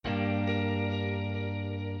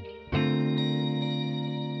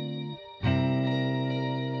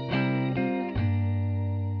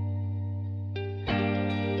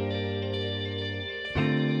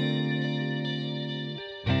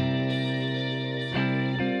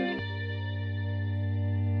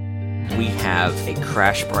we have a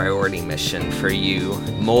crash priority mission for you.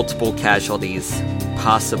 Multiple casualties,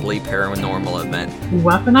 possibly paranormal event.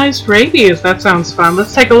 Weaponized rabies, that sounds fun.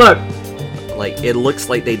 Let's take a look. Like, it looks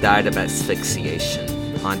like they died of asphyxiation.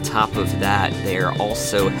 On top of that, they are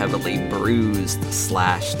also heavily bruised,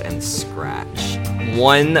 slashed, and scratched.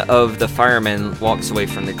 One of the firemen walks away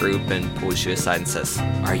from the group and pulls you aside and says,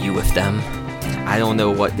 "Are you with them?" I don't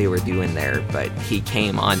know what they were doing there, but he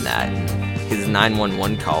came on that, and his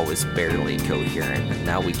 911 call was barely coherent, and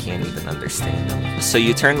now we can't even understand him. So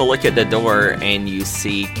you turn to look at the door, and you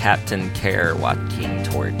see Captain Kerr walking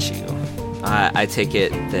towards you. I take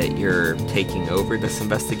it that you're taking over this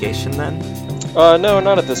investigation, then? No,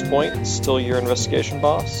 not at this point. Still your investigation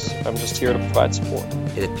boss. I'm just here to provide support.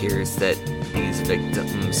 It appears that these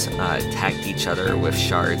victims attacked each other with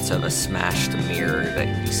shards of a smashed mirror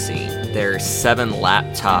that you see. There are 7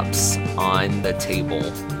 laptops on the table.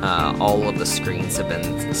 All of the screens have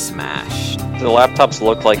been smashed. The laptops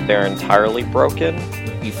look like they're entirely broken.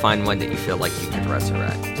 You find one that you feel like you could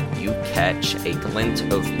resurrect. You catch a glint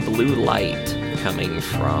of blue light coming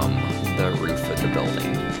from the roof of the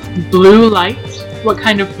building. Blue light? What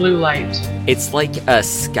kind of blue light? It's like a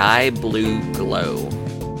sky blue glow.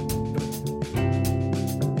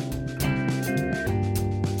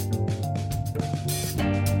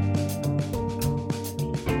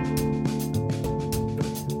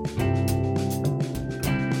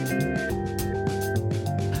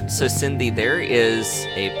 So Cindy, there is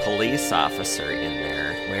a police officer in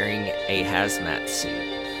there wearing a hazmat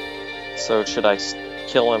suit. So should I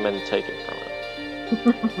kill him and take it from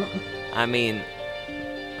him? I mean,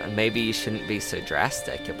 maybe you shouldn't be so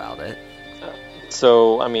drastic about it.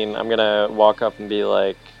 So, I mean, I'm gonna walk up and be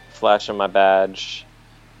like, flash him my badge,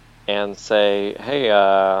 and say, "Hey,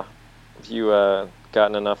 have you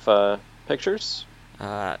gotten enough pictures?"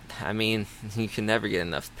 I mean, you can never get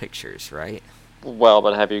enough pictures, right? Well,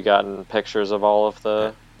 but have you gotten pictures of all of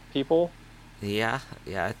the people? Yeah,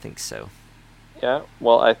 I think so. Yeah,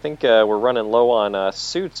 well, I think we're running low on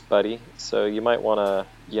suits, buddy, so you might want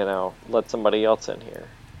to, let somebody else in here.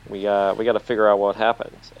 We got to figure out what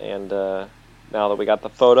happened, and now that we got the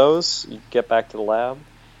photos, you get back to the lab,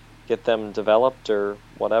 get them developed or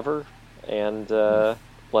whatever, and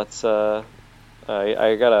let's, I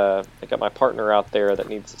got my partner out there that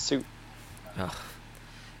needs a suit. Oh.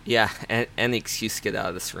 Yeah, any excuse to get out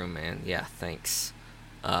of this room, man. Yeah, thanks.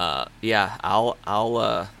 Yeah,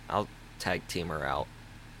 I'll tag team her out.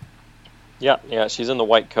 Yeah, she's in the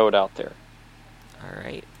white coat out there. All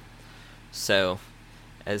right. So,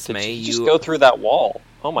 Esme, Did you just go through that wall?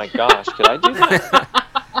 Oh my gosh, could I do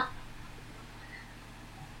that?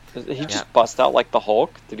 Did he just bust out like the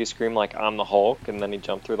Hulk? Did he scream like, "I'm the Hulk," and then he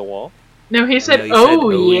jumped through the wall? No, he said,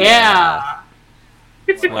 "Oh yeah."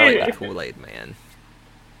 It's more like the Kool-Aid Man.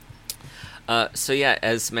 So yeah,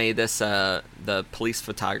 Esme, the police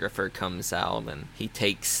photographer comes out and he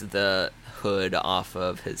takes the hood off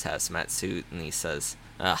of his hazmat suit and he says,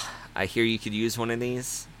 "I hear you could use one of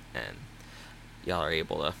these," and y'all are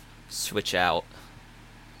able to switch out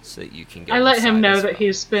so that you can go. I let him know that well.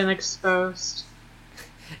 He's been exposed.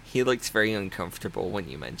 He looks very uncomfortable when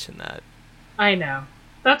you mention that. I know.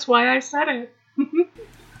 That's why I said it.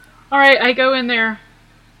 Alright, I go in there,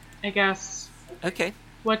 I guess. Okay.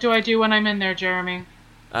 What do I do when I'm in there, Jeremy?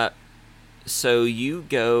 So you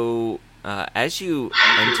go, as you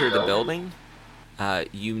enter the building,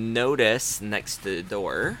 you notice next to the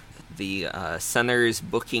door the center's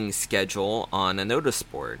booking schedule on a notice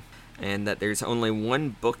board, and that there's only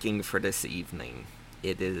one booking for this evening.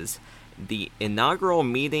 It is the inaugural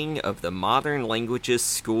meeting of the Modern Languages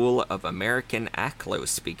School of American ACLO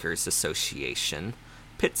Speakers Association,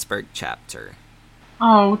 Pittsburgh chapter.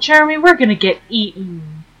 Oh, Jeremy, we're gonna get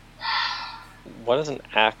eaten. What is an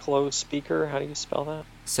ACLO speaker? How do you spell that?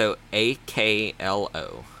 So,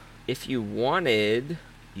 AKLO. If you wanted,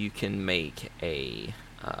 you can make a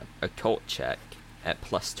occult check at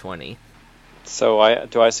 +20. So,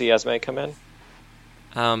 do I see Esme come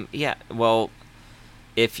in? Yeah, well,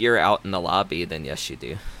 if you're out in the lobby, then yes, you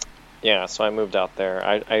do. Yeah, so I moved out there.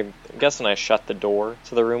 I'm guessing I shut the door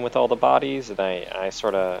to the room with all the bodies, and I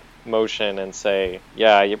sort of motion and say,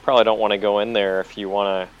 "Yeah, you probably don't want to go in there if you want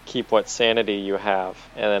to keep what sanity you have."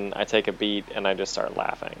 And then I take a beat and I just start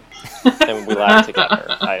laughing. And we laugh together,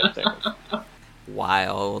 I assume.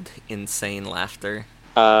 Wild, insane laughter?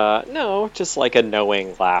 No, just like a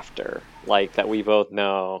knowing laughter. Like that we both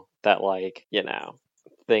know that, like,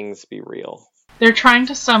 things be real. They're trying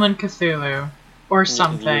to summon Cthulhu. Or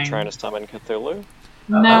something. You're trying to summon Cthulhu?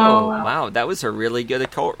 No. Oh, wow, that was a really good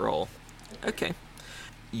occult roll. Okay.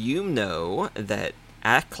 You know that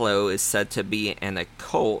ACLO is said to be an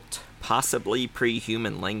occult possibly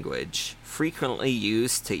pre-human language, frequently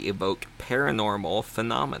used to evoke paranormal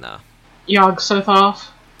phenomena. Yog-Sothoth,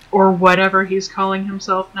 or whatever he's calling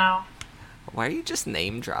himself now. Why are you just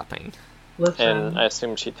name-dropping? Listen. And I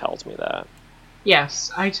assume she tells me that.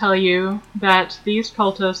 Yes, I tell you that these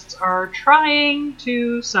cultists are trying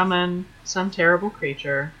to summon some terrible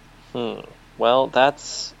creature. Well,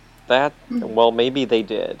 well, maybe they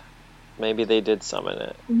did. Maybe they did summon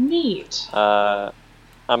it. Neat.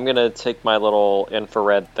 I'm gonna take my little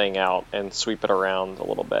infrared thing out and sweep it around a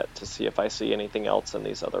little bit to see if I see anything else in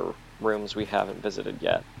these other rooms we haven't visited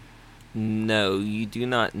yet. No, you do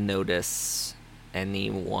not notice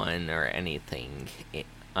anyone or anything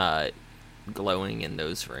glowing in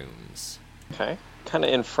those rooms. Okay. Kind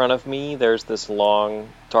of in front of me, there's this long,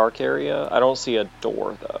 dark area. I don't see a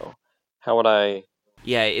door, though. How would I...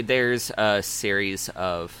 Yeah, there's a series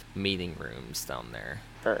of meeting rooms down there.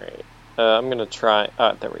 Alright. I'm going to try...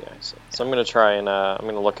 there we go. So I'm going to try and I'm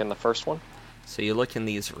going to look in the first one. So you look in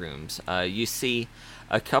these rooms. You see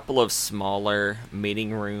a couple of smaller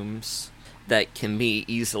meeting rooms that can be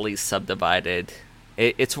easily subdivided.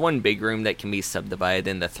 It's one big room that can be subdivided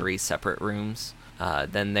into 3 separate rooms.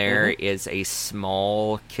 Then there is a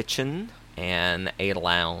small kitchen and a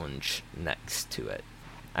lounge next to it.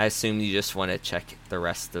 I assume you just want to check the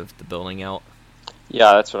rest of the building out.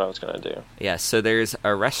 Yeah, that's what I was going to do. Yeah, so there's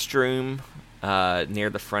a restroom near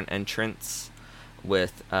the front entrance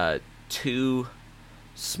with 2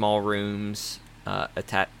 small rooms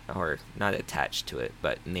not attached to it,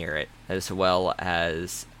 but near it, as well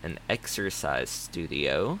as an exercise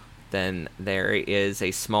studio. Then there is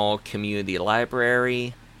a small community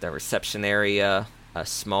library, the reception area, a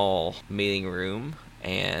small meeting room,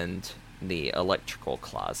 and the electrical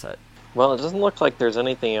closet. Well, it doesn't look like there's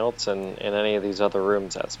anything else in any of these other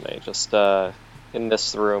rooms, Esme. Just in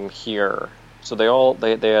this room here. So they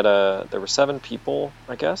had there were 7 people,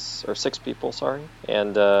 I guess, or 6 people, sorry,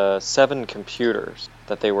 and 7 computers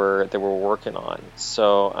that they were working on.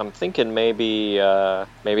 So I'm thinking maybe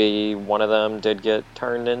one of them did get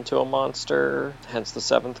turned into a monster, hence the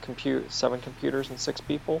 7 computers and 6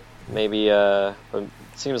 people. Maybe it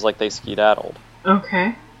seems like they skedaddled.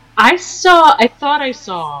 Okay. I thought I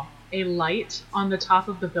saw a light on the top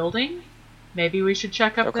of the building. Maybe we should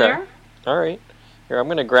check up there. All right. Here, I'm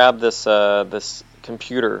going to grab this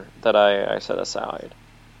computer that I set aside.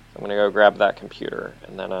 I'm going to go grab that computer,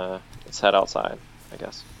 and then let's head outside, I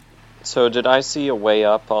guess. So did I see a way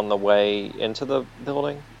up on the way into the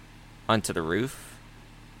building? Onto the roof?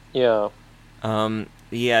 Yeah.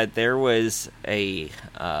 Yeah, there was a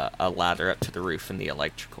ladder up to the roof in the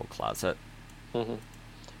electrical closet. Mm-hmm.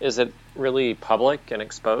 Is it really public and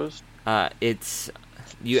exposed?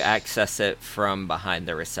 You access it from behind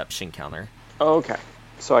the reception counter. Oh, okay.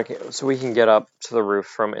 So we can get up to the roof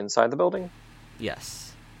from inside the building?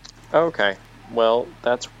 Yes. Okay. Well,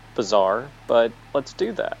 that's bizarre, but let's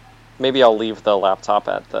do that. Maybe I'll leave the laptop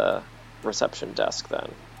at the reception desk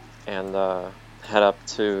then, and head up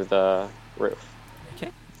to the roof.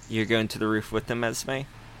 Okay. You're going to the roof with them, Esme?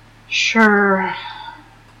 Sure.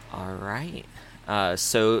 All right.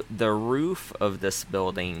 So the roof of this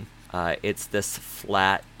building, it's this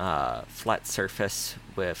flat surface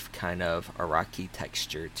with kind of a rocky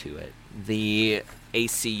texture to it. The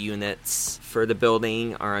AC units for the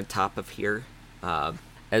building are on top of here,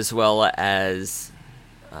 as well as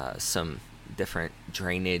some different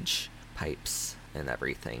drainage pipes and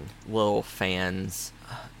everything. Little fans.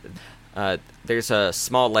 There's a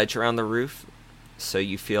small ledge around the roof, so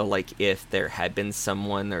you feel like if there had been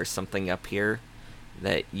someone or something up here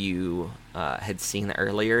that you had seen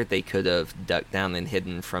earlier, they could have ducked down and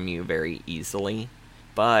hidden from you very easily.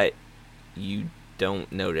 But you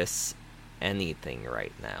don't notice anything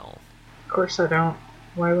right now. Of course I don't.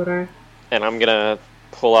 Why would I? And I'm gonna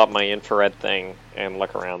pull out my infrared thing and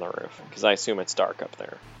look around the roof, because I assume it's dark up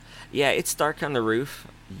there. Yeah, it's dark on the roof.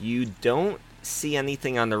 You don't see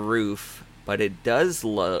anything on the roof, but it does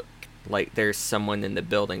look like there's someone in the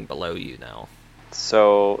building below you now.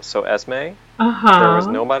 So Esme, there was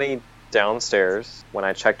nobody downstairs when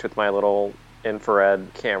I checked with my little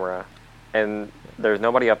infrared camera, and there's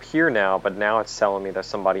nobody up here now, but now it's telling me there's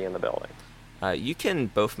somebody in the building. You can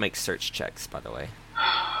both make search checks, by the way.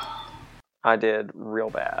 I did real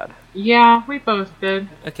bad. Yeah, we both did.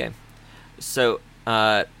 Okay. So,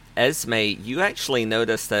 Esme, you actually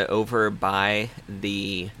noticed that over by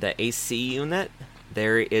the AC unit,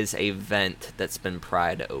 there is a vent that's been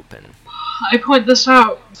pried open. I point this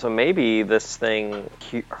out. So maybe this thing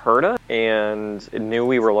heard us and it knew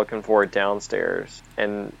we were looking for it downstairs,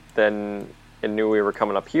 and then it knew we were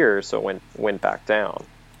coming up here, so it went back down.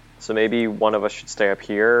 So maybe one of us should stay up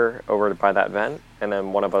here over by that vent, and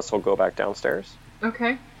then one of us will go back downstairs.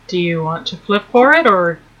 Okay. Do you want to flip for it,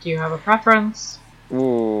 or do you have a preference?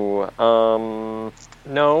 Ooh,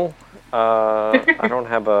 no. I don't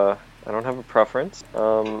have a preference.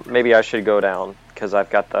 Maybe I should go down because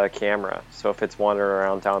I've got the camera. So if it's wandering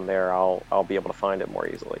around down there, I'll be able to find it more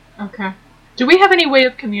easily. Okay. Do we have any way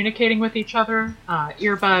of communicating with each other?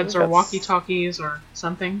 Earbuds or walkie-talkies or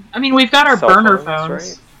something? I mean, we've got our burner phones.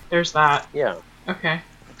 Right? There's that. Yeah. Okay.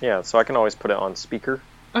 Yeah, so I can always put it on speaker.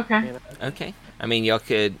 Okay. You know? Okay. I mean, y'all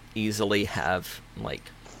could easily have, like,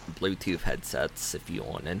 Bluetooth headsets if you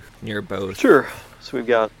wanted. You're both... Sure. So we've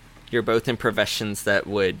got... You're both in professions that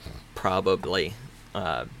would probably...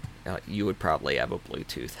 you would probably have a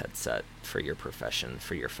Bluetooth headset for your profession,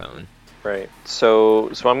 for your phone. Right. So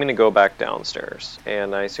I'm going to go back downstairs,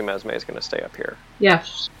 and I assume Esme is going to stay up here.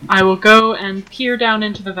 Yes. I will go and peer down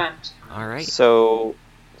into the vent. All right. So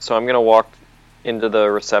I'm going to walk into the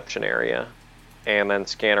reception area and then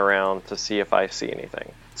scan around to see if I see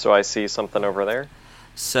anything. So I see something over there.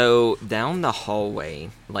 So down the hallway,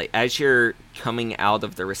 like as you're coming out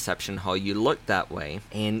of the reception hall, you look that way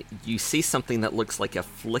and you see something that looks like a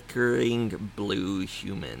flickering blue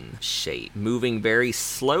human shape moving very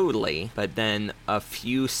slowly, but then a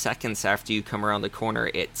few seconds after you come around the corner,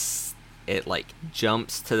 it like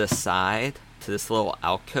jumps to the side to this little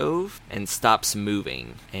alcove and stops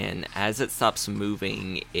moving. And as it stops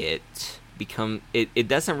moving, it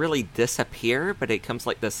doesn't really disappear, but it comes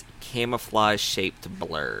like this camouflage shaped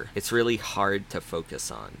blur. It's really hard to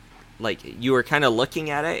focus on. Like, you were kind of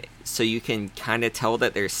looking at it, so you can kind of tell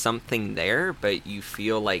that there's something there, but you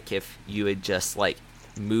feel like if you had just like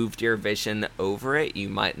moved your vision over it, you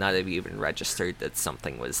might not have even registered that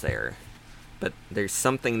something was there. But there's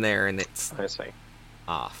something there, and it's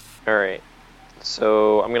off. All right.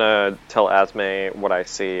 So I'm gonna tell Asme what I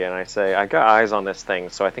see, and I say, I got eyes on this thing,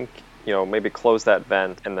 so I think, maybe close that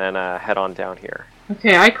vent and then head on down here.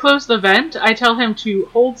 Okay, I close the vent. I tell him to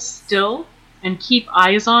hold still and keep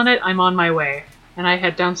eyes on it. I'm on my way. And I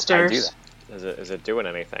head downstairs. I do that. Is it doing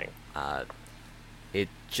anything? It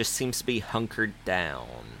just seems to be hunkered down.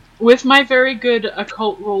 With my very good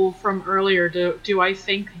occult roll from earlier, do I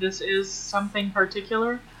think this is something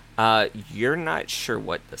particular? You're not sure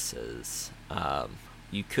what this is.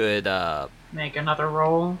 You could, make another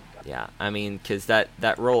roll. Yeah, I mean, because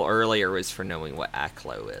that roll earlier was for knowing what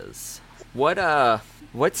Aklo is.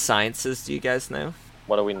 What sciences do you guys know?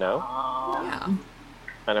 What do we know? Yeah.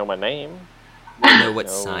 I know my name. I know what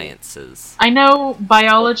sciences. I know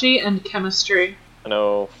biology and chemistry. I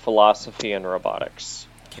know philosophy and robotics.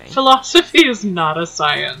 Okay. Philosophy is not a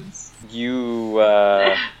science.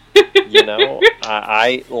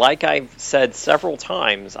 I like I've said several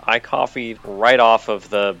times, I copied right off of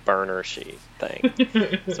the burner sheet thing.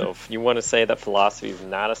 So if you want to say that philosophy is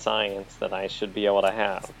not a science that I should be able to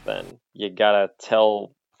have, then you gotta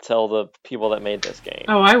tell the people that made this game.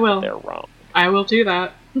 Oh, I will. They're wrong. I will do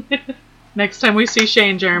that. Next time we see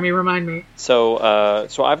Shane, Jeremy, remind me. So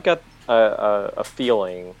I've got a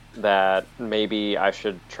feeling that maybe I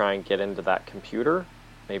should try and get into that computer.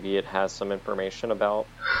 Maybe it has some information about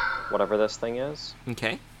whatever this thing is.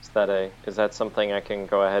 Okay. Is that something I can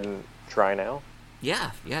go ahead and try now?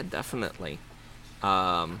 Yeah, definitely.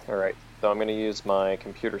 All right. So I'm going to use my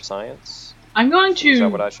computer science. Is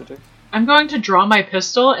that what I should do? I'm going to draw my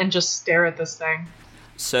pistol and just stare at this thing.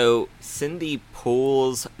 So Cindy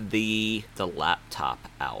pulls the laptop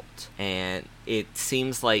out, and it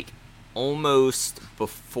seems like almost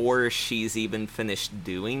before she's even finished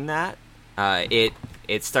doing that,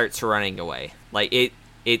 it starts running away. Like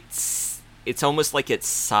it's almost like it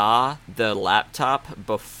saw the laptop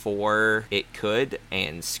before it could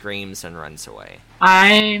and screams and runs away.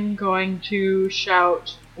 I'm going to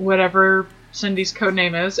shout whatever Cindy's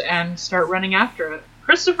codename is and start running after it.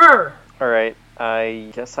 Christopher! Alright, I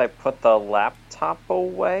guess I put the laptop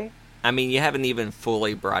away? I mean, you haven't even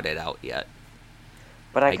fully brought it out yet.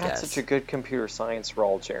 But I got such a good computer science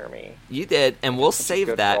roll, Jeremy. You did, and we'll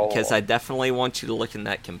save that because I definitely want you to look in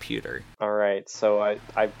that computer. Alright, so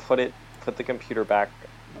I put the computer back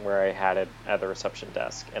where I had it at the reception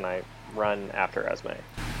desk, and I run after Esme.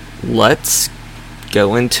 Let's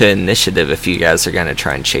go into initiative if you guys are going to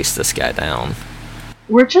try and chase this guy down.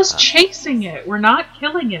 We're just chasing it. We're not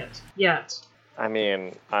killing it yet. I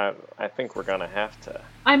mean, I think we're gonna have to.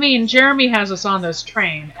 I mean, Jeremy has us on this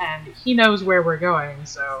train, and he knows where we're going,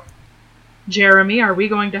 so... Jeremy, are we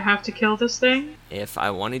going to have to kill this thing? If I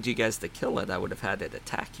wanted you guys to kill it, I would have had it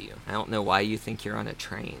attack you. I don't know why you think you're on a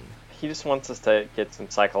train. He just wants us to get some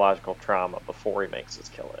psychological trauma before he makes us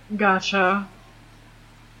kill it. Gotcha.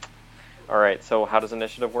 Alright, so how does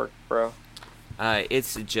initiative work, bro?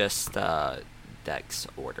 It's just dex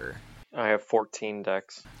order. I have 14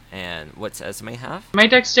 dex. And what's Esme have? My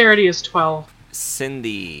dexterity is 12.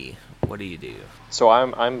 Cindy, what do you do? So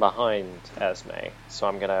I'm behind Esme, so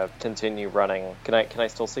I'm gonna continue running. Can I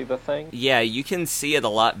still see the thing? Yeah, you can see it a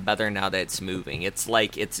lot better now that it's moving. It's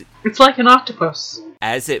like an octopus.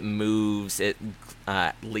 as it moves, it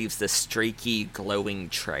leaves this streaky, glowing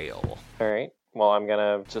trail. Alright. Well, I'm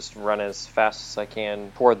gonna just run as fast as I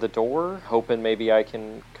can toward the door, hoping maybe I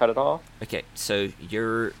can cut it off. Okay, so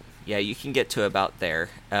you can get to about there.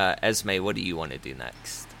 Esme, what do you want to do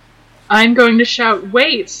next? I'm going to shout,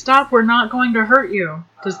 "Wait, stop, we're not going to hurt you."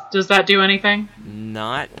 Does that do anything?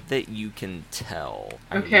 Not that you can tell.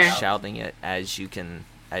 Okay. Are you shouting it as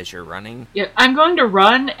you're running? Yeah, I'm going to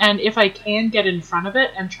run, and if I can, get in front of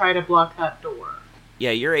it and try to block that door.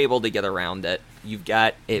 Yeah, you're able to get around it. You've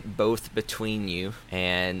got it both between you,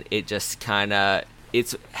 and it just kind of...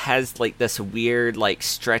 It has, like, this weird, like,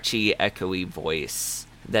 stretchy, echoey voice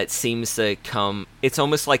that seems to come... It's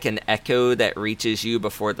almost like an echo that reaches you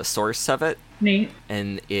before the source of it. Neat.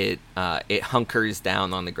 And it hunkers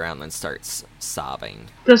down on the ground and starts sobbing.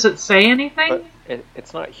 Does it say anything? But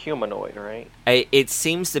it's not humanoid, right? It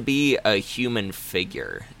seems to be a human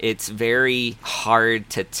figure. It's very hard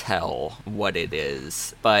to tell what it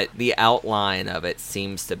is, but the outline of it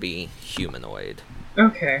seems to be humanoid.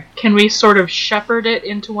 Okay. Can we sort of shepherd it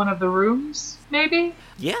into one of the rooms, maybe?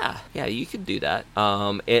 Yeah, you could do that.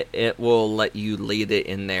 It will let you lead it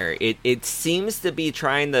in there. It seems to be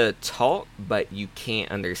trying to talk, but you can't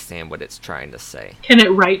understand what it's trying to say. Can it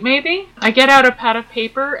write, maybe? I get out a pad of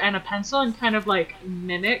paper and a pencil and kind of, like,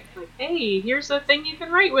 mimic, like, "Hey, here's a thing you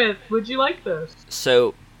can write with. Would you like this?"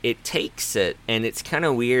 So it takes it, and it's kind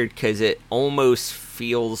of weird because it almost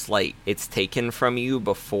feels like it's taken from you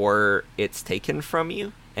before it's taken from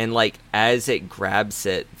you. And, like, as it grabs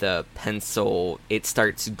it, the pencil, it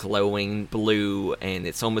starts glowing blue, and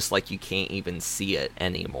it's almost like you can't even see it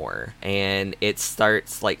anymore. And it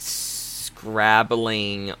starts, like,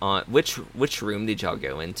 scrabbling on... Which room did y'all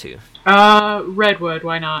go into? Redwood,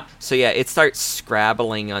 why not? So, yeah, it starts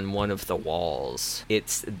scrabbling on one of the walls.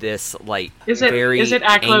 It's this, like, Is it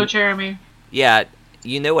Aklo, Jeremy? Yeah,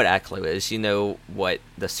 you know what Aklo is. You know what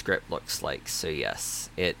the script looks like. So, yes,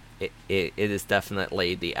 it is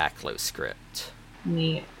definitely the Aklo script.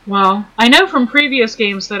 Neat. Well, I know from previous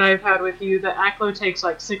games that I've had with you that Aklo takes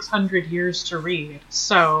like 600 years to read.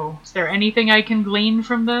 So, is there anything I can glean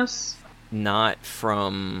from this? Not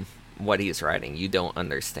from what he's writing. You don't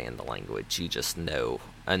understand the language. You just know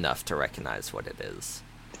enough to recognize what it is.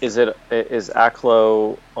 Is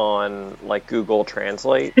Aklo on, like, Google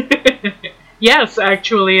Translate? Yes,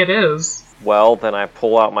 actually it is. Well, then I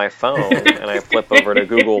pull out my phone and I flip over to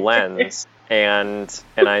Google Lens and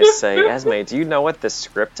I say, "Esme, do you know what this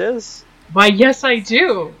script is?" Why, yes I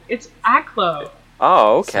do. It's Aklo.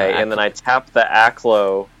 Oh, okay. So and then I tap the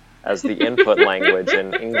Aklo as the input language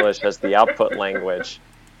and English as the output language.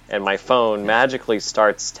 And my phone magically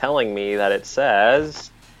starts telling me that it says...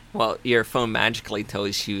 Well, your phone magically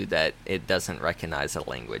tells you that it doesn't recognize a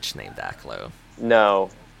language named Aklo. No,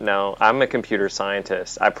 I'm a computer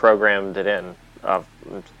scientist. I programmed it in. I'm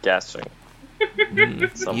guessing.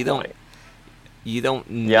 You don't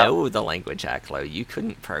know the language Aklo. You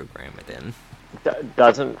couldn't program it in.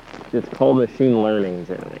 It's called machine learning,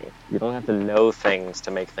 Jeremy. You don't have to know things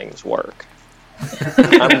to make things work.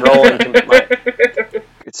 I'm rolling.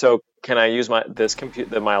 So can I use my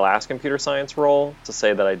last computer science roll to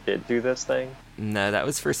say that I did do this thing? No, that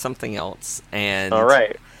was for something else. And all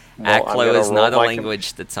right. Well, Aklo is not a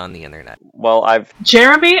language that's on the internet. Well,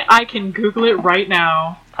 Jeremy, I can Google it right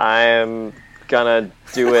now. I'm gonna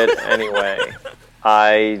do it anyway.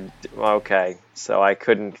 Okay, so I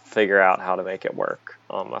couldn't figure out how to make it work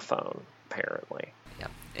on my phone, apparently. Yeah,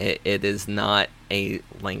 it is not a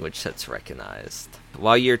language that's recognized.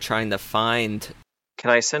 While you're trying to find...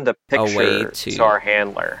 Can I send a picture to our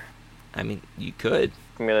handler? I mean, you could.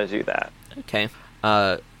 I'm gonna do that. Okay.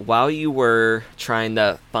 While you were trying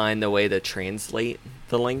to find a way to translate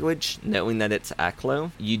the language, knowing that it's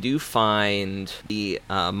Aklo, you do find the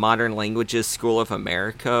Modern Languages School of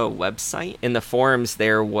America website. In the forums,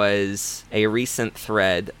 there was a recent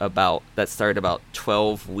thread that started about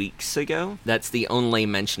 12 weeks ago. That's the only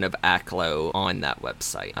mention of Aklo on that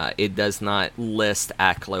website. It does not list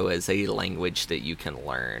Aklo as a language that you can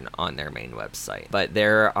learn on their main website. But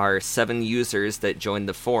there are 7 users that joined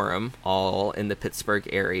the forum, all in the Pittsburgh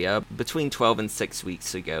area, between 12 and 6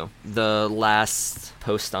 weeks ago. The last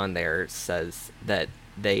post on there says that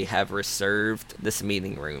they have reserved this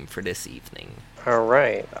meeting room for this evening. All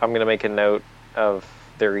right. I'm going to make a note of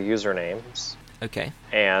their usernames. Okay.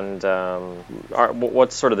 And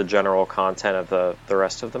what's sort of the general content of the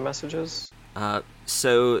rest of the messages?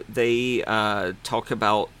 So they talk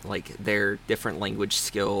about like their different language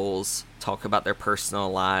skills, talk about their personal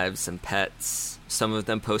lives and pets. Some of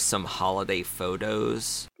them post some holiday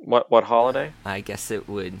photos. What holiday? I guess if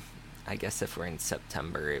we're in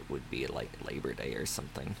September, it would be like Labor Day or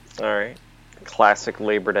something. All right. Classic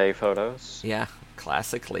Labor Day photos. Yeah,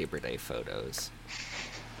 classic Labor Day photos.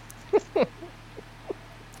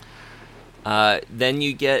 Then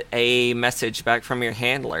you get a message back from your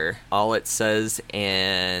handler. All it says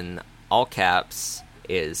in all caps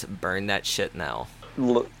is "burn that shit now."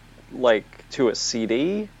 Like to a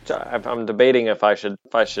CD? I'm debating if I should.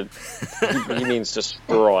 He means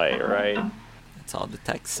destroy, right? That's all the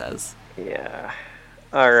text says. Yeah.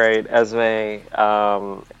 All right, Esme.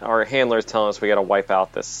 Our handler's telling us we got to wipe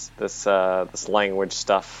out this language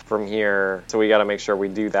stuff from here, so we got to make sure we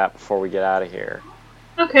do that before we get out of here.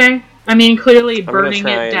 Okay. I mean, clearly burning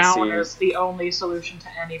try it and down see- is the only solution to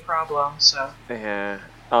any problem, so... Yeah.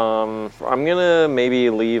 I'm gonna maybe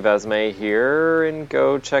leave Esme here and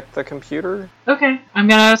go check the computer. Okay. I'm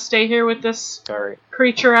gonna stay here with this All right.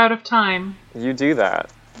 creature out of time. You do that.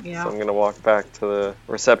 Yeah. So I'm gonna walk back to the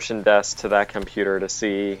reception desk to that computer to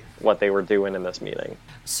see what they were doing in this meeting.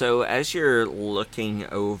 So as you're looking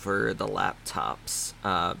over the laptops,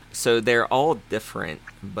 so they're all different,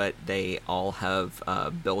 but they all have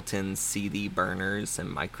built-in CD burners and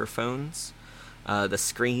microphones. The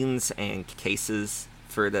screens and cases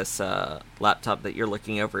for this laptop that you're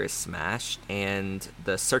looking over is smashed, and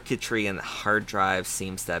the circuitry and the hard drive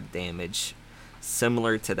seems to have damage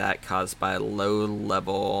similar to that caused by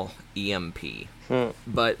low-level EMP.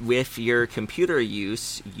 But with your computer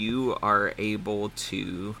use, you are able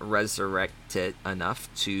to resurrect it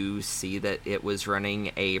enough to see that it was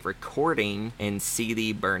running a recording and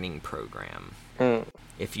CD burning program.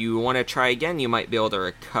 If you want to try again, you might be able to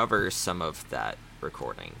recover some of that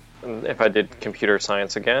recording. If I did computer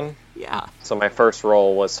science again? Yeah. So my first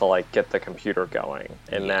role was to, like, get the computer going.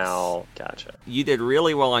 And Yes. now, gotcha. You did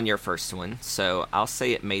really well on your first one, so I'll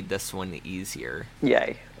say it made this one easier.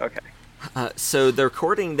 Yay. Okay. So the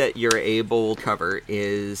recording that you're able to cover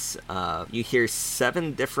is you hear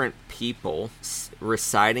 7 different people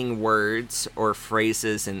reciting words or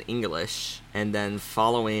phrases in English and then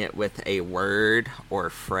following it with a word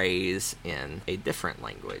or phrase in a different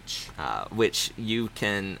language, which you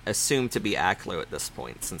can assume to be Aklo at this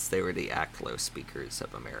point since they were the Aklo speakers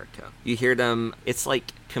of America. You hear them, it's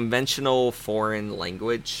like conventional foreign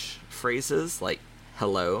language phrases like,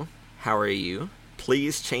 hello, how are you?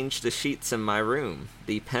 Please change the sheets in my room.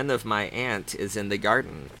 The pen of my aunt is in the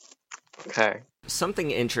garden. Okay.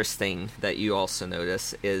 Something interesting that you also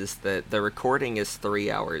notice is that the recording is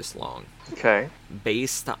 3 hours long. Okay.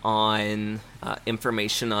 Based on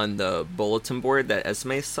information on the bulletin board that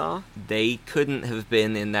Esme saw, they couldn't have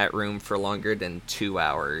been in that room for longer than 2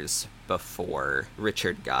 hours before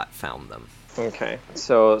Richard Gott found them. Okay.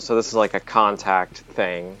 So this is like a contact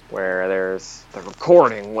thing where there's the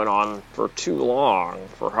recording went on for too long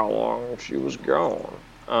for how long she was gone.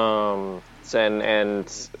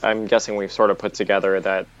 And I'm guessing we've sort of put together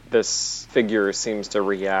that this figure seems to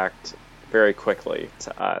react very quickly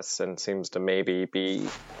to us and seems to maybe be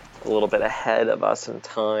a little bit ahead of us in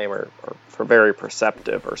time or for very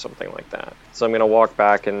perceptive or something like that. So I'm going to walk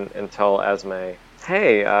back and tell Esme,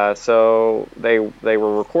 hey, so they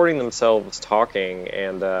were recording themselves talking,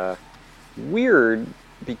 and weird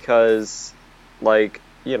because, like,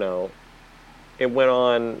 you know, it went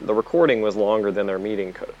on, the recording was longer than their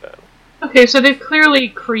meeting could have been. Okay, so they've clearly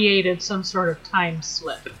created some sort of time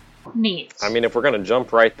slip. Neat. I mean, if we're going to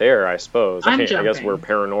jump right there, I suppose. I'm I guess jumping. we're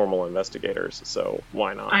paranormal investigators, so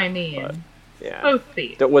why not? I mean, But, yeah. both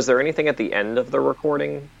feet. Was there anything at the end of the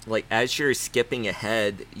recording? Like, as you're skipping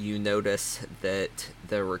ahead, you notice that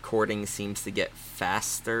the recording seems to get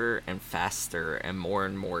faster and faster and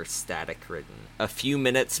more static ridden. A few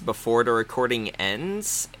minutes before the recording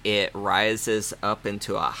ends, it rises up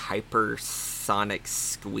into a hypersonic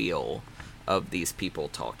squeal of these people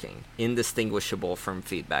talking, indistinguishable from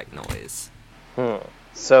feedback noise.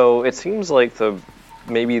 So it seems like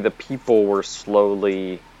maybe the people were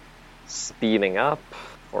slowly speeding up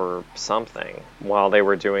or something while they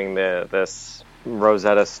were doing this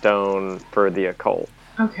Rosetta Stone for the occult.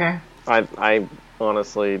 Okay. I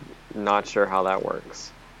honestly not sure how that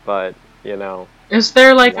works, but you know. Is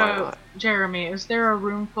there like Why not? Jeremy, is there a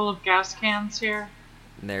room full of gas cans here?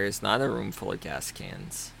 There is not a room full of gas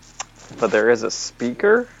cans. But there is a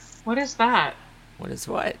speaker. What is that? What is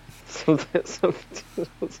what? something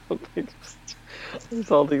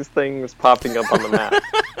There's all these things popping up on the map.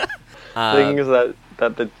 Things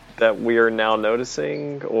that we are now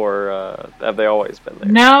noticing, or have they always been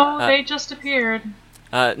there? No, they just appeared.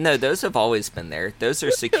 No, those have always been there. Those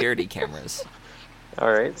are security cameras.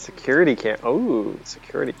 All right, security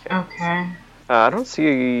security cameras. Okay. I don't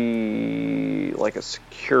see like a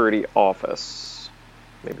security office.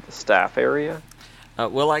 Maybe the staff area.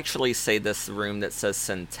 We'll actually say this room that says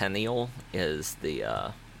Centennial is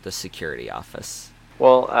the security office.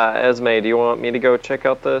 Well, Esme, do you want me to go check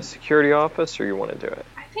out the security office, or you want to do it?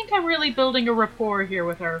 I think I'm really building a rapport here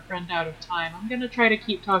with our friend out of time. I'm gonna try to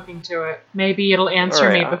keep talking to it. Maybe it'll answer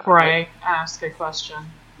me before I ask a question.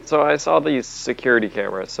 So I saw these security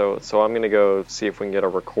cameras, so I'm gonna go see if we can get a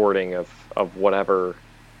recording of whatever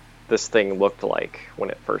this thing looked like when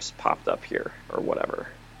it first popped up here, or whatever.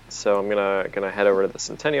 So I'm gonna head over to the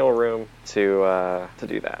Centennial room to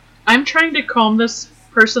do that. I'm trying to calm this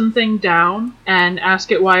person thing down and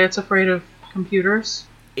ask it why it's afraid of computers.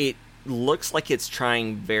 It looks like it's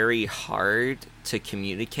trying very hard to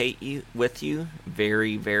communicate with you,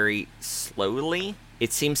 very, very slowly.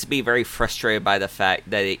 It seems to be very frustrated by the fact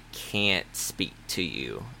that it can't speak to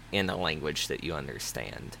you in a language that you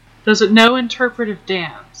understand. Does it know interpretive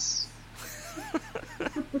dance?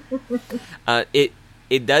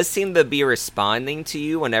 It does seem to be responding to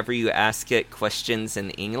you whenever you ask it questions in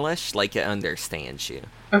English, like it understands you.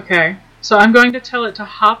 Okay, so I'm going to tell it to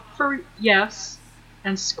hop for yes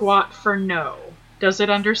and squat for no. Does it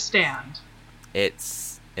understand? It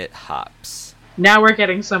hops. Now we're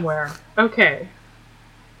getting somewhere. Okay.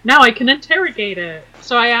 Now I can interrogate it.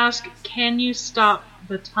 So I ask, can you stop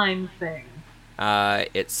the time thing?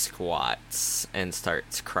 It squats and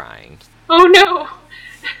starts crying. Oh no!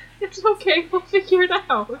 It's okay, we'll figure it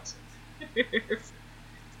out.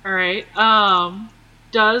 Alright,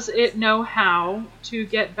 does it know how to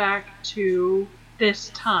get back to this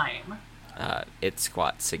time? It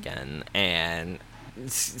squats again and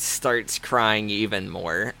starts crying even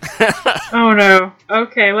more. Oh no.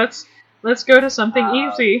 Okay, let's go to something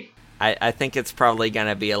easy. I think it's probably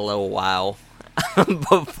gonna be a little while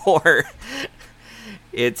before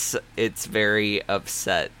it's very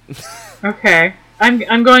upset. Okay.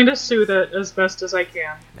 I'm going to soothe it as best as I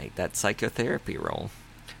can. Make that psychotherapy roll.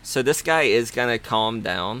 So this guy is gonna calm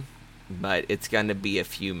down, but it's gonna be a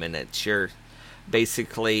few minutes. You're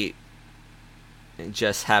basically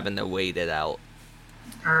just having to wait it out.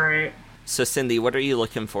 Alright. So Cindy, what are you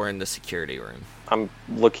looking for in the security room? I'm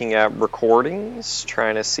looking at recordings,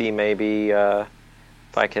 trying to see maybe if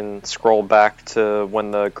I can scroll back to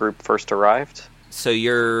when the group first arrived. So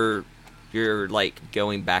you're like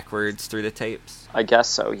going backwards through the tapes? I guess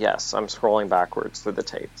so, yes. I'm scrolling backwards through the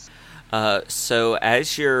tapes. So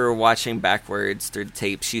as you're watching backwards through the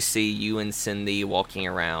tapes, you see you and Cindy walking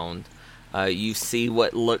around. You see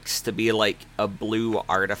what looks to be like a blue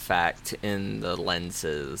artifact in the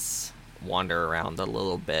lenses wander around a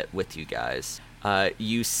little bit with you guys.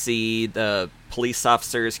 You see the police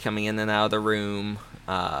officers coming in and out of the room.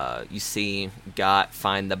 You see Gott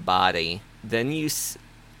find the body. Then you,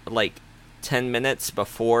 like 10 minutes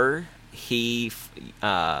before he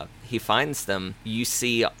finds them, you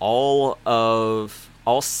see all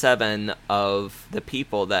 7 of the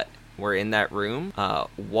people that were in that room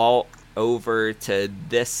walk over to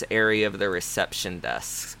this area of the reception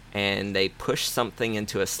desk, and they push something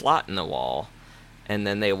into a slot in the wall, and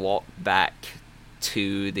then they walk back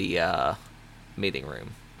to the meeting room.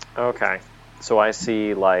 Okay, so I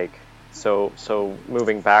see so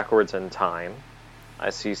moving backwards in time, I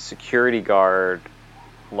see security guard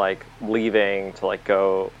leaving to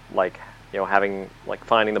go having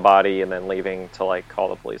finding the body and then leaving to call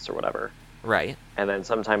the police or whatever. Right. And then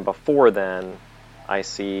sometime before then, I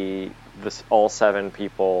see all 7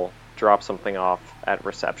 people drop something off at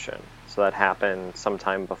reception. So that happened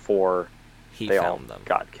sometime before they all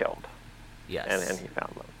got killed. Yes. And he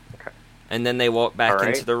found them. Okay. And then they walk back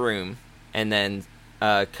into the room, and then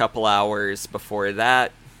a couple hours before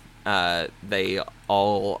that, they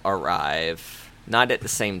all arrive. Not at the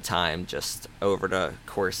same time, just over the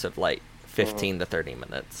course of 15 to 30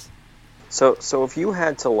 minutes. So if you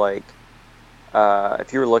had to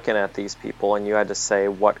if you were looking at these people and you had to say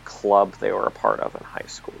what club they were a part of in high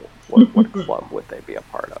school, what club would they be a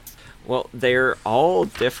part of? Well, they're all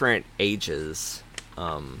different ages,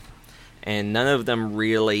 and none of them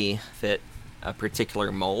really fit a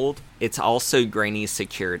particular mold. It's also grainy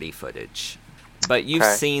security footage. But you've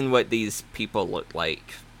seen what these people look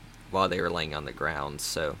like while they were laying on the ground,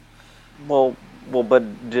 so... Well,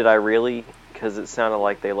 but did I really? Because it sounded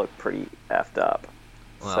like they looked pretty effed up.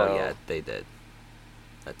 Well, yeah, they did.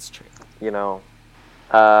 That's true.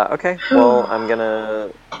 Okay, well, I'm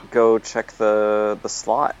gonna go check the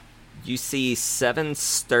slot. You see 7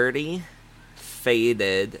 sturdy,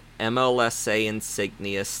 faded MLSA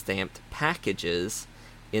insignia stamped packages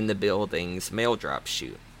in the building's mail drop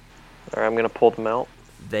chute. Alright, I'm gonna pull them out.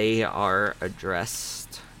 They are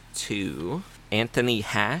addressed to Anthony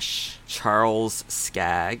Hash, Charles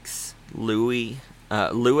Skaggs, Louis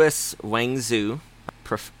Wangzhou,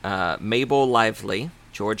 Mabel Lively,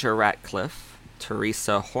 Georgia Ratcliffe,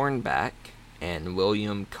 Teresa Hornback, and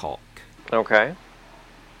William Kalk. Okay.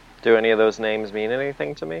 Do any of those names mean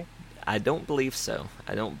anything to me? I don't believe so.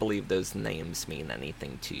 I don't believe those names mean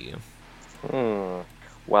anything to you.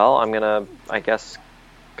 Well, I'm gonna, I guess,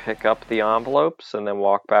 pick up the envelopes and then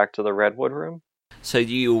walk back to the Redwood room. So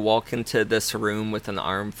do you walk into this room with an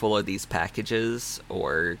armful of these packages,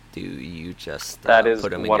 or do you just That is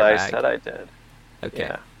put them in what your I bag? said I did. Okay.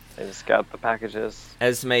 Yeah, I just got the packages.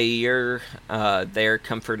 Esme, you're there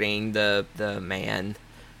comforting the man.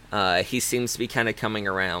 He seems to be kind of coming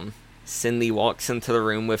around. Cindy walks into the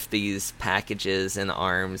room with these packages in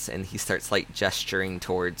arms, and he starts like gesturing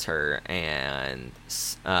towards her and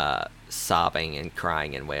sobbing and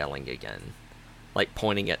crying and wailing again, like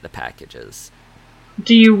pointing at the packages.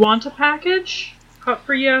 Do you want a package? Hop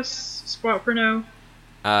for yes, squat for no.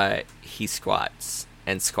 He squats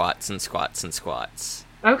and squats and squats and squats.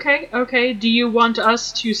 Okay. Do you want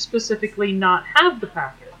us to specifically not have the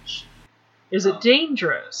package? Is it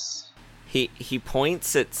dangerous? He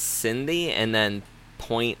points at Cindy and then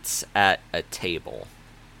points at a table.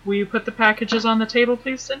 Will you put the packages on the table,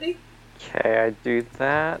 please, Cindy? Okay, I do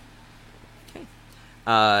that.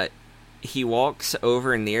 He walks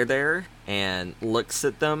over near there and looks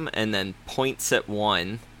at them and then points at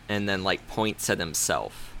one and then like points at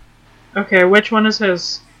himself. Okay, which one is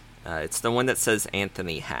his? It's the one that says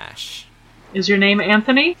Anthony Hash. Is your name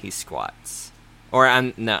Anthony? He squats. Or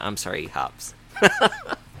I'm sorry, he hops.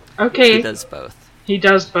 Okay. He does both. He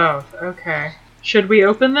does both. Okay. Should we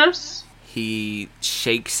open this? He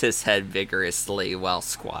shakes his head vigorously while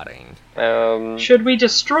squatting. Should we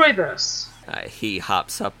destroy this? He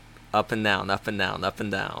hops up and down, up and down, up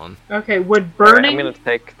and down. Okay, would burning... I'm gonna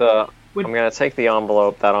take the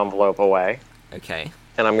that envelope away. Okay.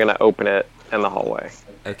 And I'm gonna open it in the hallway.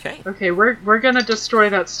 Okay. Okay, we're gonna destroy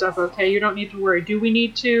that stuff, okay? You don't need to worry. Do we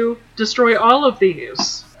need to destroy all of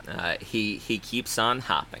these? He keeps on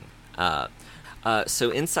hopping.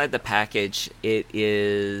 So inside the package, it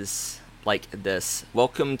is like this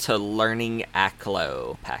 "Welcome to Learning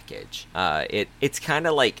Aklo" package. It's kind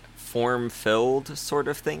of like form-filled sort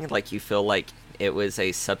of thing. Like you feel like it was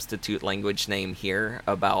a substitute language name here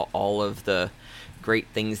about all of the great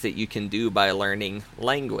things that you can do by learning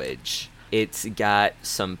language. It's got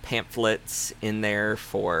some pamphlets in there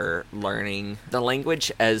for learning the language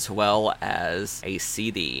as well as a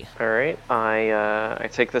CD. Alright, I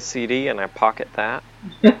take the CD and I pocket that.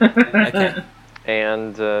 Okay.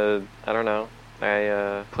 And, I don't know,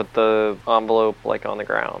 I put the envelope like on the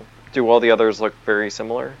ground. Do all the others look very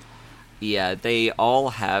similar? Yeah, they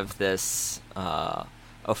all have this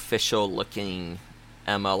official-looking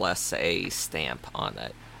MLSA stamp on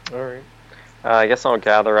it. Alright. I guess I'll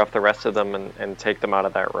gather up the rest of them and take them out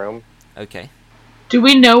of that room. Okay. Do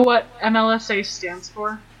we know what MLSA stands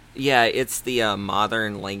for? Yeah, it's the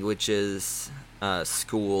Modern Languages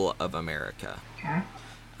School of America. Okay.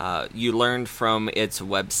 You learned from its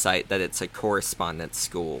website that it's a correspondence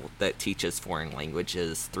school that teaches foreign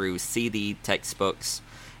languages through CD, textbooks,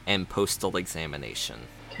 and postal examination.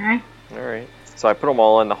 Okay. Alright. So I put them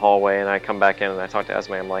all in the hallway and I come back in and I talk to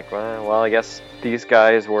Esme. I'm like, well, I guess these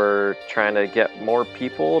guys were trying to get more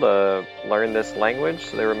people to learn this language.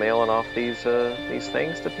 So they were mailing off these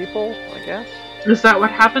things to people, I guess. Is that what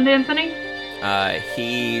happened, Anthony?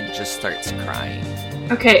 He just starts crying.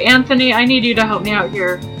 Okay, Anthony, I need you to help me out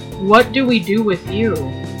here. What do we do with you?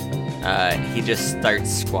 He just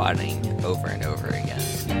starts squatting over and over again.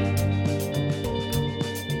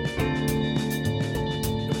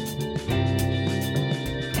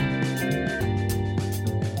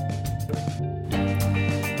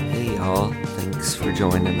 Hey y'all, thanks for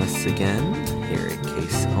joining us again here at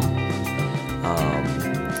Queso.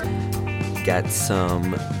 Got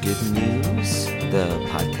some good news. The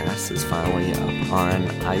podcast is finally up on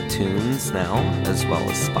iTunes now, as well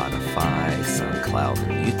as Spotify, SoundCloud,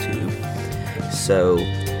 and YouTube. So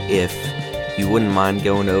if you wouldn't mind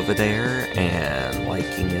going over there and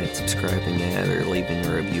liking it, subscribing it, or leaving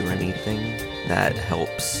a review or anything, that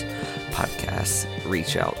helps podcasts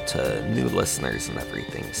reach out to new listeners and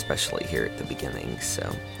everything, especially here at the beginning.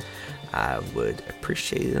 So I would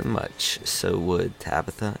appreciate it much. So would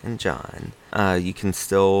Tabitha and John. You can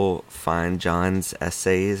still find John's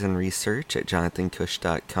essays and research at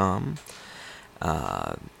jonathancush.com.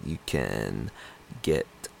 You can get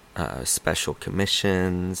special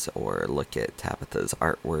commissions or look at Tabitha's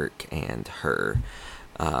artwork and her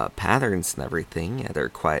patterns and everything at her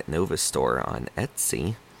Quiet Nova store on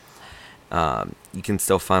Etsy. You can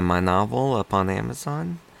still find my novel up on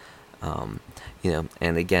Amazon.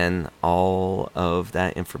 And again, all of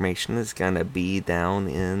that information is going to be down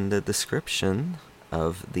in the description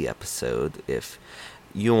of the episode if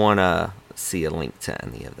you want to see a link to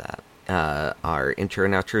any of that. Our intro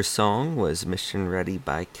and outro song was Mission Ready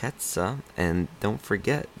by Ketsa, and don't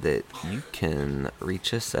forget that you can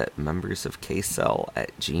reach us at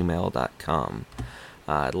membersofkcell@gmail.com.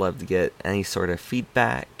 I'd love to get any sort of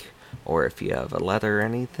feedback, or if you have a letter or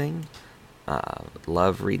anything.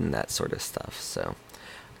 Love reading that sort of stuff, so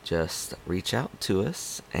just reach out to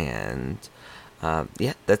us, and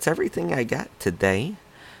that's everything I got today.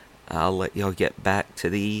 I'll let y'all get back to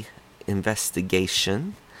the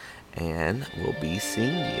investigation, and we'll be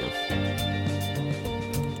seeing you.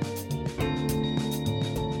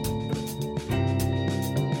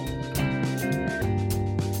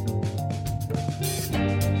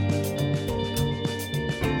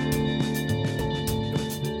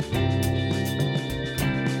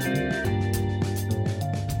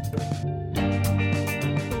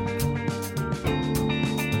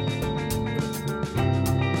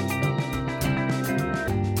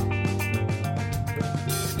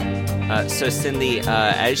 So Cindy,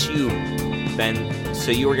 as you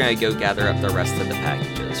you were gonna go gather up the rest of the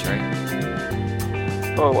packages, right?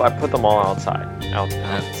 Oh, I put them all outside in the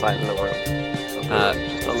room,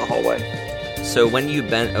 just on the hallway. So when you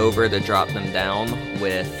bent over to drop them down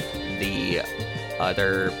with the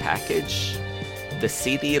other package, the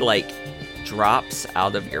CD drops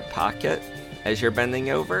out of your pocket as you're bending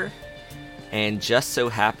over, and just so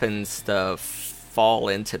happens to fall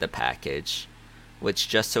into the package, which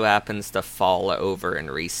just so happens to fall over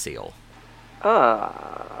and reseal.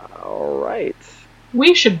 Alright.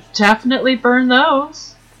 We should definitely burn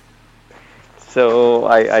those. So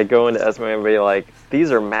I go into Esme and be like,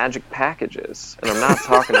 these are magic packages. And I'm not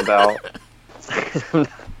talking about... and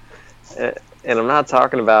I'm not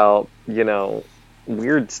talking about,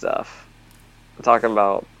 weird stuff. I'm talking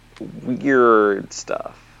about weird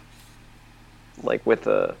stuff. Like with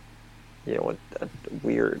a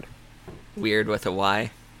weird... Weird with a Y?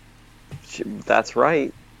 That's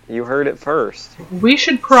right. You heard it first. We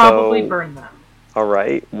should probably burn them.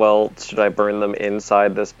 Alright. Well, should I burn them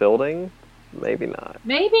inside this building? Maybe not.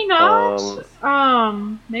 Maybe not.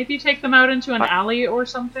 Maybe take them out into an alley or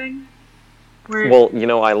something. Well,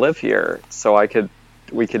 I live here, so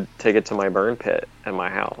we could take it to my burn pit at my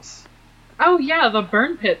house. Oh yeah, the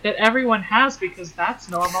burn pit that everyone has because that's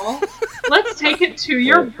normal. Let's take it to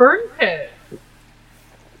your burn pit.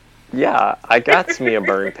 Yeah, I got me a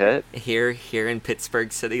burn pit. Here in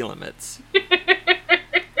Pittsburgh city limits.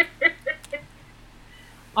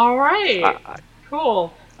 All right.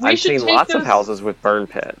 Cool. I've seen lots of houses with burn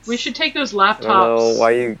pits. We should take those laptops. I don't know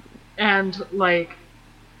why you... And,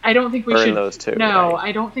 I don't think we should... Burn those too. No, right?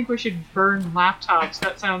 I don't think we should burn laptops.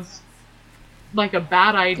 That sounds like a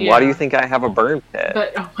bad idea. Why do you think I have a burn pit?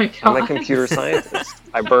 But, oh my god. I'm a computer scientist.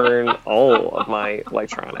 I burn all of my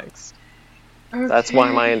electronics. Okay. That's why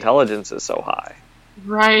my intelligence is so high.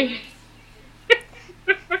 Right.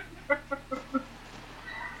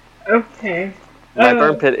 Okay. My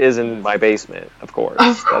burn pit is in my basement, of course.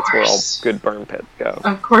 Of course. That's where all good burn pits go.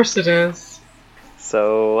 Of course it is.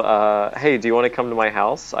 So, hey, do you want to come to my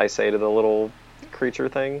house? I say to the little creature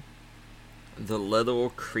thing. The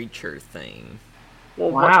little creature thing.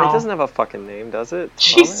 Well, wow. It doesn't have a fucking name, does it?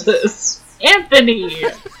 Jesus. Anthony!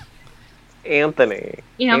 Anthony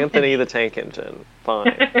the tank engine.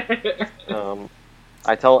 Fine. I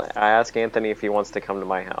ask Anthony if he wants to come to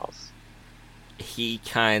my house. He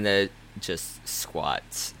kind of just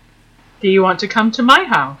squats. Do you want to come to my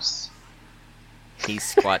house? He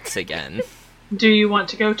squats again. Do you want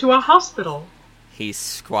to go to a hospital? He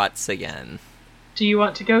squats again. Do you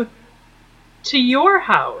want to go to your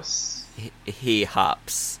house? He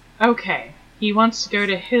hops. Okay. He wants to go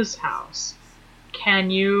to his house.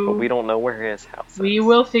 Can you... But we don't know where his house is. We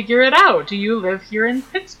will figure it out. Do you live here in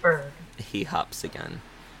Pittsburgh? He hops again.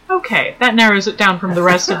 Okay, that narrows it down from the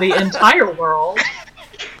rest of the entire world.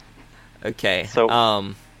 Okay, So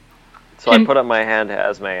I put up my hand to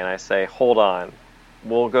Esme and I say, hold on.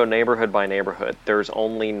 We'll go neighborhood by neighborhood. There's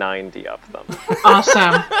only 90 of them.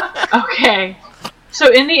 Awesome. Okay. So,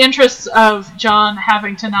 in the interests of John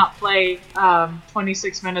having to not play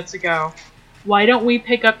 26 minutes ago, why don't we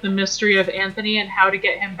pick up the mystery of Anthony and how to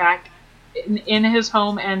get him back in his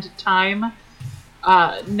home and time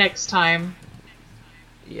next time?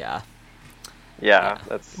 Yeah. Yeah,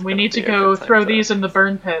 that's. We need to go throw these in the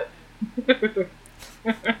burn pit.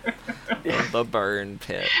 The burn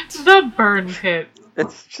pit. The burn pit.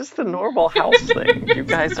 It's just a normal house thing. You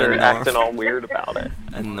guys are acting all weird about it.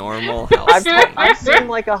 A normal house. I've seen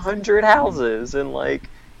like 100 houses, and like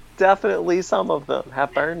definitely some of them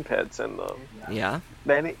have burn pits in them. Yeah.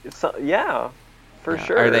 Many, yeah, for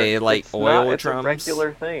sure. Are they like oil it's drums? a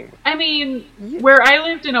regular thing. I mean, where I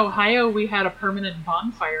lived in Ohio, we had a permanent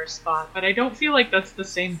bonfire spot, but I don't feel like that's the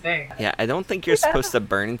same thing. Yeah, I don't think you're supposed to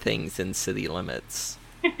burn things in city limits.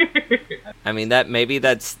 I mean, maybe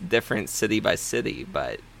that's different city by city,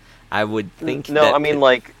 but I would think No, I mean,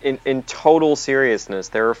 like, in total seriousness,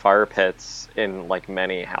 there are fire pits in, like,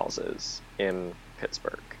 many houses in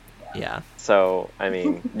Pittsburgh. Yeah. So, I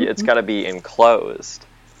mean, it's got to be enclosed.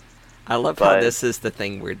 I love how this is the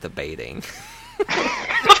thing we're debating.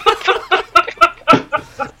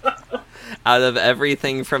 Out of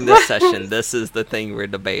everything from this session, this is the thing we're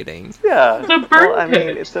debating. Yeah. The burn I pit.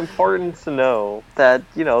 mean, it's important to know that,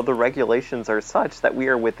 you know, the regulations are such that we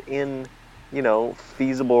are within, you know,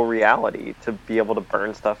 feasible reality to be able to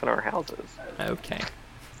burn stuff in our houses. Okay.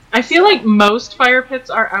 I feel like most fire pits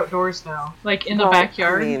are outdoors, though. Like, in the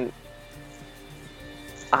backyard. I mean,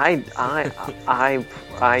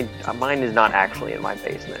 mine is not actually in my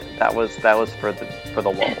basement. That was for the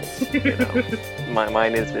lulz. You know,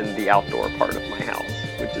 mine is in the outdoor part of my house,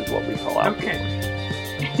 which is what we call outdoor. Okay.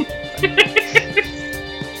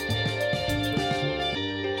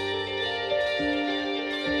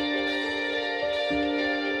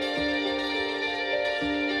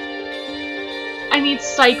 I need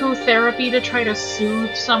psychotherapy to try to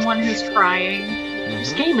soothe someone who's crying.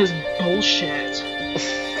 This game is bullshit.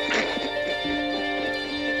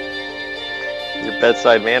 Your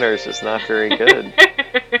bedside manner is just not very good.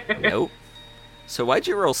 Nope. So why'd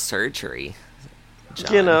you roll surgery,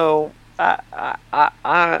 John? You know, I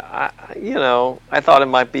thought it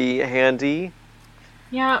might be handy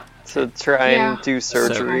Yeah. to try Yeah. and do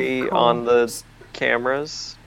surgery So cool. on the cameras.